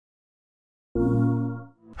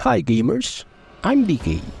Hi gamers, I'm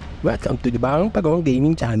DK. Welcome to the Bagong Pagong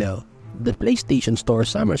Gaming Channel. The PlayStation Store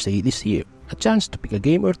Summer Sale is here, a chance to pick a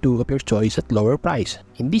game or two of your choice at lower price.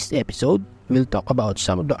 In this episode, we'll talk about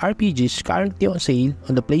some of the RPGs currently on sale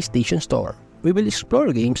on the PlayStation Store. We will explore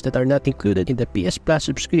games that are not included in the PS Plus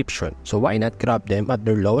subscription, so why not grab them at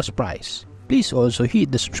their lowest price? Please also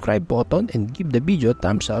hit the subscribe button and give the video a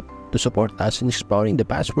thumbs up to support us in exploring the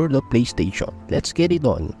vast world of PlayStation. Let's get it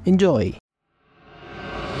on. Enjoy!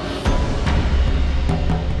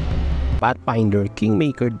 Pathfinder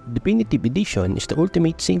Kingmaker Definitive Edition is the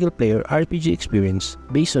ultimate single-player RPG experience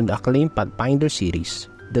based on the acclaimed Pathfinder series.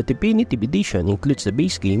 The Definitive Edition includes the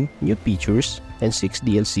base game, new features, and 6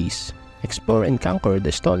 DLCs. Explore and conquer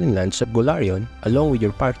the stolen lands of Golarion along with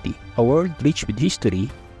your party, a world rich with history,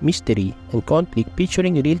 mystery, and conflict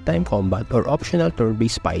featuring real-time combat or optional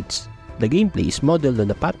turn-based fights. The gameplay is modeled on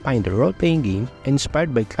the Pathfinder role-playing game and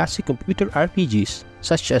inspired by classic computer RPGs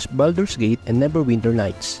such as Baldur's Gate and Neverwinter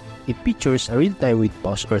Nights. It features a real-time with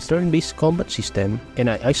pause or turn-based combat system and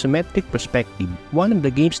an isometric perspective. One of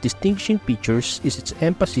the game's distinguishing features is its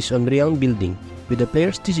emphasis on realm building, with the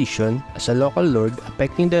player's decision as a local lord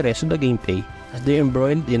affecting the rest of the gameplay as they are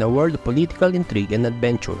embroiled in a world of political intrigue and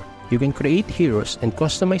adventure. You can create heroes and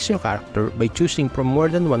customize your character by choosing from more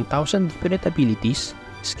than 1,000 different abilities,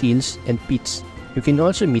 skills, and feats. You can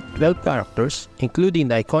also meet 12 characters, including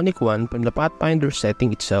the iconic one from the Pathfinder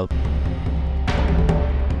setting itself.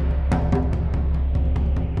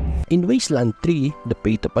 In Wasteland 3, the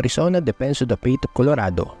fate of Arizona depends on the fate of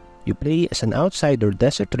Colorado. You play as an outsider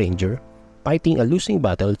desert ranger, fighting a losing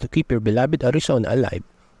battle to keep your beloved Arizona alive,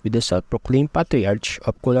 with the self-proclaimed patriarch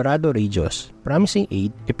of Colorado Radios, promising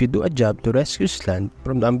aid if you do a job to rescue his land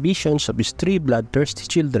from the ambitions of his 3 bloodthirsty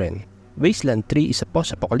children. Wasteland 3 is a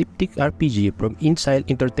post-apocalyptic RPG from Inside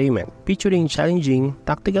Entertainment, featuring challenging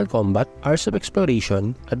tactical combat, hours of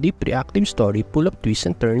exploration, a deep reactive story full of twists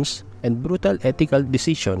and turns, and brutal ethical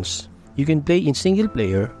decisions. You can play in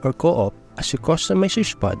single-player or co-op as you customize your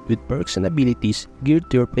squad with perks and abilities geared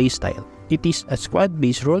to your playstyle. It is a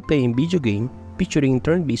squad-based role-playing video game featuring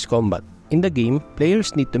turn-based combat. In the game,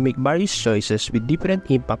 players need to make various choices with different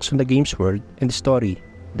impacts on the game's world and story.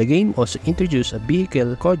 The game also introduced a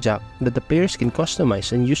vehicle Kojak that the players can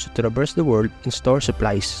customize and use to traverse the world and store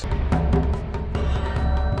supplies.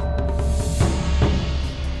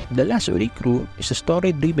 The Last Oricru is a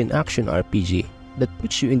story-driven action RPG that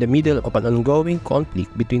puts you in the middle of an ongoing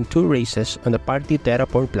conflict between 2 races on a partly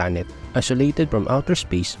terraformed planet, isolated from outer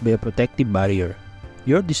space by a protective barrier.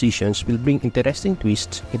 Your decisions will bring interesting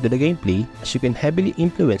twists into the gameplay as you can heavily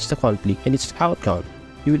influence the conflict and its outcome.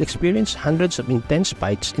 You will experience hundreds of intense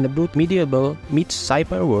fights in a brute medieval meets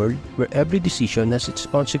sci-fi world where every decision has its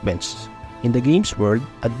consequences. In the game's world,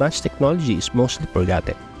 advanced technology is mostly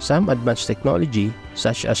forgotten. Some advanced technology,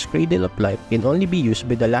 such as Cradle of Life, can only be used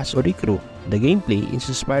by the Last Oricru. The gameplay is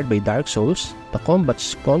inspired by Dark Souls, the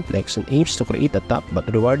combat's complex and aims to create a tough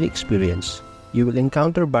but rewarding experience. You will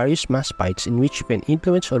encounter various mass fights in which you can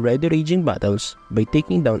influence already raging battles by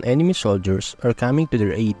taking down enemy soldiers or coming to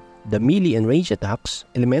their aid. The melee and range attacks,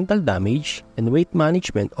 elemental damage, and weight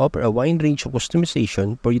management offer a wide range of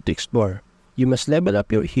customization for you to explore. You must level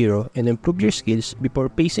up your hero and improve your skills before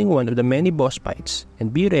facing one of the many boss fights,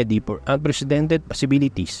 and be ready for unprecedented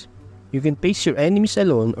possibilities. You can face your enemies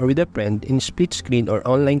alone or with a friend in split screen or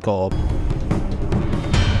online co-op.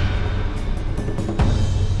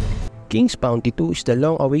 King's Bounty 2 is the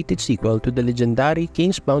long-awaited sequel to the legendary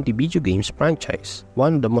King's Bounty video games franchise,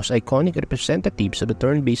 one of the most iconic representatives of the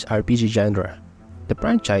turn-based RPG genre. The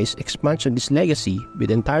franchise expands on this legacy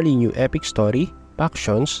with entirely new epic story,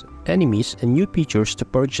 factions, enemies, and new features to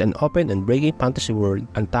purge an open and breaking fantasy world,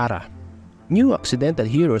 Antara. New accidental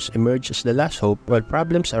heroes emerge as the last hope while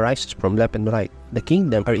problems arise from left and right. The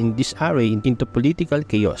kingdom are in disarray into political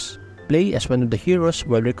chaos. Play as one of the heroes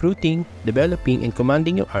while recruiting, developing, and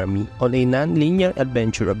commanding your army on a non-linear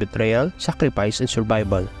adventure of betrayal, sacrifice, and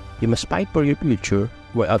survival. You must fight for your future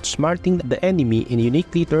while outsmarting the enemy in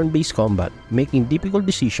uniquely turn-based combat, making difficult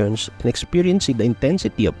decisions, and experiencing the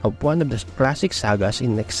intensity of one of the classic sagas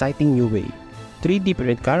in an exciting new way. 3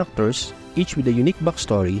 different characters, each with a unique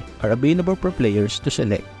backstory, are available for players to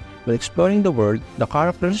select. While exploring the world, the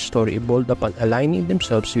characters' story evolved upon aligning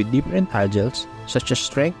themselves with different tiles such as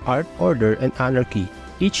Strength, Art, Order, and Anarchy.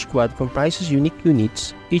 Each squad comprises unique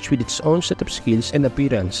units, each with its own set of skills and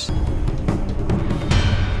appearance.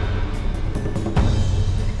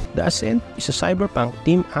 The Ascent is a cyberpunk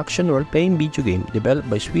team action role-playing video game developed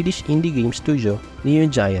by Swedish indie game studio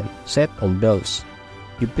Neon Giant, set on Bells.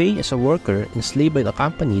 You play as a worker enslaved by the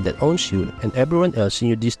company that owns you and everyone else in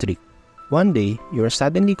your district. One day, you are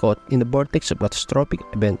suddenly caught in the vortex of catastrophic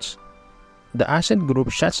events. The Ascent group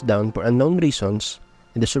shuts down for unknown reasons,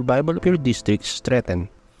 and the survival of your district is threatened.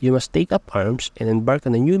 You must take up arms and embark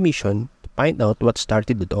on a new mission to find out what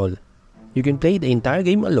started it all. You can play the entire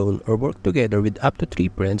game alone or work together with up to 3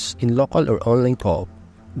 friends in local or online co-op.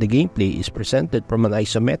 The gameplay is presented from an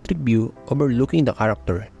isometric view overlooking the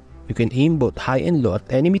character. You can aim both high and low at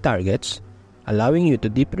enemy targets, allowing you to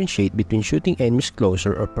differentiate between shooting enemies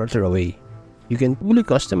closer or further away. You can fully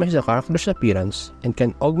customize the character's appearance and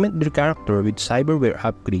can augment their character with cyberware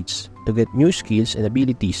upgrades to get new skills and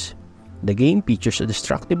abilities. The game features a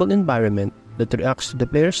destructible environment that reacts to the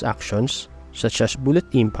player's actions, such as bullet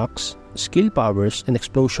impacts, skill powers, and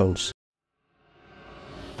explosions.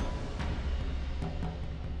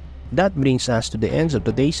 That brings us to the end of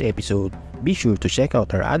today's episode. Be sure to check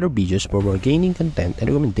out our other videos for more gaming content and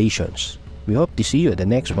recommendations. We hope to see you at the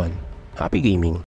next one. Happy gaming!